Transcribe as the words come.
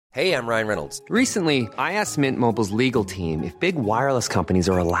Hey, I'm Ryan Reynolds. Recently, I asked Mint Mobile's legal team if big wireless companies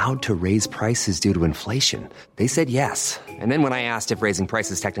are allowed to raise prices due to inflation. They said yes. And then when I asked if raising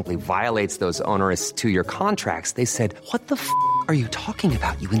prices technically violates those onerous two-year contracts, they said, "What the f*** are you talking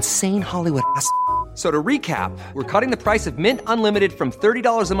about, you insane Hollywood ass?" So to recap, we're cutting the price of Mint Unlimited from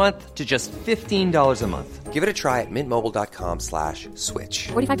 $30 a month to just $15 a month. Give it a try at mintmobile.com/switch.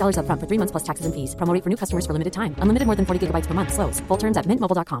 $45 up front for 3 months plus taxes and fees. Promo rate for new customers for limited time. Unlimited more than 40 gigabytes per month. Slows full terms at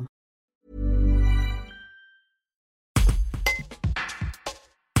mintmobile.com.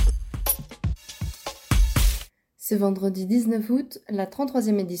 Ce vendredi 19 août, la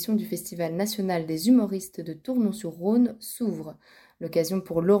 33e édition du Festival national des humoristes de Tournon-sur-Rhône s'ouvre. L'occasion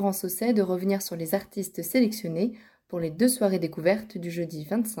pour Laurent Sausset de revenir sur les artistes sélectionnés pour les 2 soirées découvertes du jeudi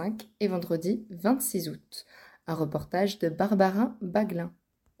 25 et vendredi 26 août. Un reportage de Barbara Baglin.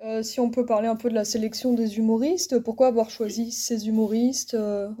 Si on peut parler un peu de la sélection des humoristes, pourquoi avoir choisi ces humoristes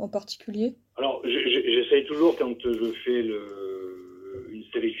en particulier? Alors, j'essaye toujours quand je fais une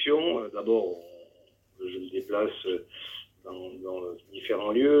sélection, d'abord je me déplace dans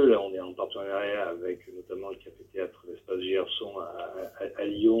différents lieux. Là, on est en partenariat avec notamment le Café Théâtre l'Espace Gerson à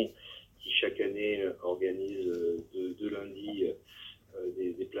Lyon, qui chaque année organise de lundi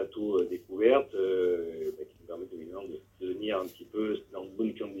des plateaux découvertes, qui nous permettent évidemment de venir un petit peu dans de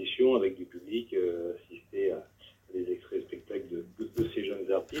bonnes conditions avec du public, assister à des extraits spectacles de ces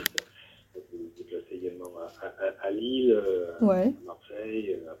jeunes artistes. On peut se déplacer également à Lille, à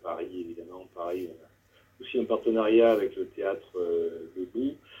Marseille, à Paris évidemment, pareil. Aussi un partenariat avec le théâtre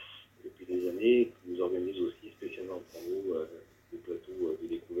Debout depuis des années, qui nous organise aussi spécialement pour nous des plateaux de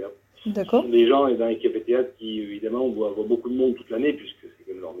découverte. D'accord. Ce sont des gens dans les cafés théâtres qui évidemment voient beaucoup de monde toute l'année, puisque c'est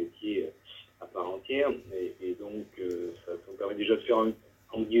comme leur métier à part entière, et donc ça nous permet déjà de faire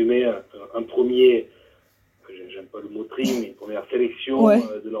en guillemets un premier, j'aime pas le mot tri, mais une première sélection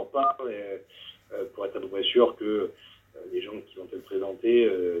de leur part, pour être à peu près sûr que les gens qui vont être présentés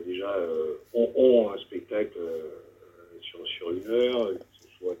déjà ont un spectacle sur 1 heure, que ce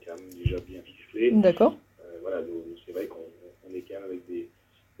soit quand même déjà bien ficelé. D'accord. Voilà, c'est vrai qu'on est quand même avec des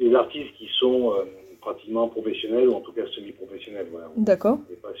artistes qui sont pratiquement professionnels, ou en tout cas semi-professionnels. Voilà. D'accord. On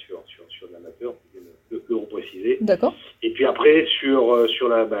n'est pas sur de l'amateur, de le repréciser. D'accord. Et puis après, sur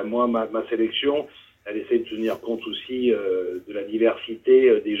moi, ma sélection, elle essaie de tenir compte aussi de la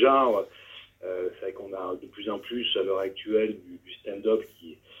diversité des genres. C'est vrai qu'on a de plus en plus à l'heure actuelle du stand-up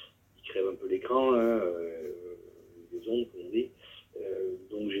qui crève un peu l'écran, les ondes, comme on dit.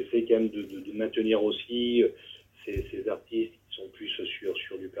 Donc j'essaie quand même de maintenir aussi ces artistes qui sont plus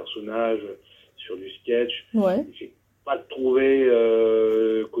sur du personnage, sur du sketch. Ouais. J'ai pas trouvé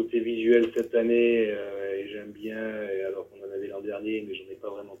côté visuel cette année, et j'aime bien, alors qu'on en avait l'an dernier, mais j'en ai pas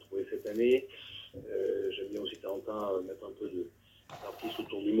vraiment trouvé cette année. J'aime bien aussi de temps en temps mettre un peu d'artistes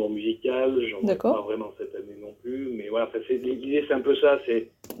autour d'humour musical, j'en ai pas vraiment cette année non plus, mais voilà, l'idée c'est un peu ça,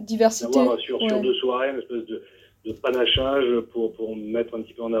 c'est diversité, d'avoir sur 2 soirées une espèce de panachage pour mettre un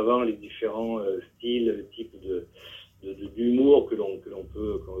petit peu en avant les différents styles, les types d'humour que l'on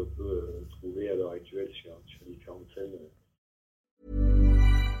peut trouver à l'heure actuelle sur différentes scènes.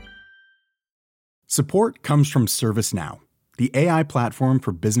 Support comes from ServiceNow, the AI platform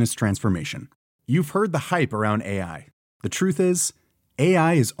for business transformation. You've heard the hype around AI. The truth is,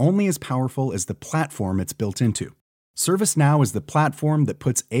 AI is only as powerful as the platform it's built into. ServiceNow is the platform that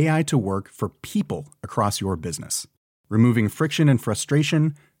puts AI to work for people across your business, removing friction and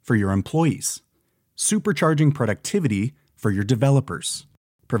frustration for your employees, supercharging productivity for your developers,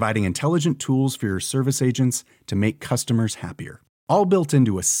 providing intelligent tools for your service agents to make customers happier, all built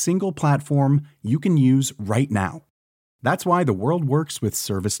into a single platform you can use right now. That's why the world works with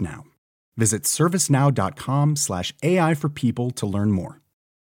ServiceNow. Visit servicenow.com/AI for people to learn more.